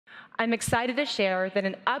I'm excited to share that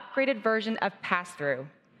an upgraded version of Passthrough,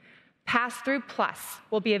 Passthrough Plus,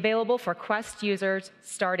 will be available for Quest users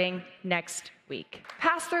starting next week.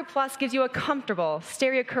 Passthrough Plus gives you a comfortable,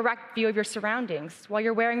 stereo-correct view of your surroundings while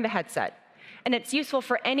you're wearing the headset, and it's useful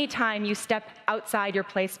for any time you step outside your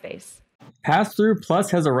play space. Passthrough Plus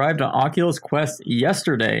has arrived on Oculus Quest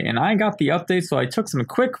yesterday, and I got the update, so I took some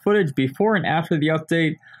quick footage before and after the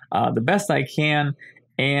update, the best I can,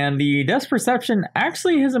 and the depth perception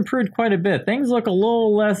actually has improved quite a bit. Things look a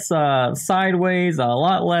little less sideways, a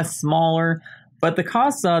lot less smaller, but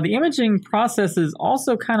the imaging processes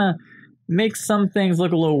also kind of makes some things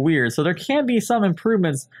look a little weird. So there can be some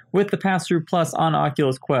improvements with the Passthrough Plus on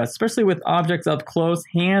Oculus Quest, especially with objects up close.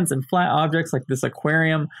 Hands and flat objects like this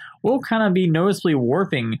aquarium will kind of be noticeably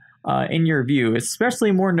warping in your view,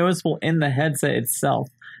 especially more noticeable in the headset itself.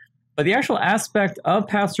 But the actual aspect of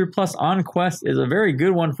Passthrough Plus on Quest is a very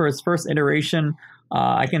good one for its first iteration.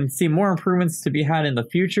 I can see more improvements to be had in the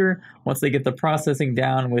future once they get the processing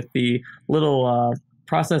down with the little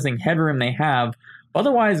processing headroom they have.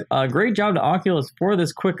 Otherwise, great job to Oculus for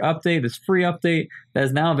this quick update, this free update that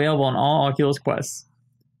is now available on all Oculus Quests.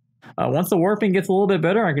 Once the warping gets a little bit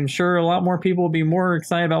better, I'm sure a lot more people will be more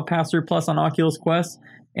excited about Passthrough Plus on Oculus Quest.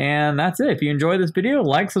 And that's it. If you enjoyed this video,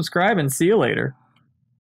 like, subscribe, and see you later.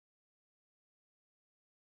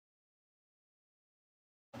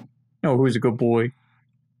 Oh, who's a good boy?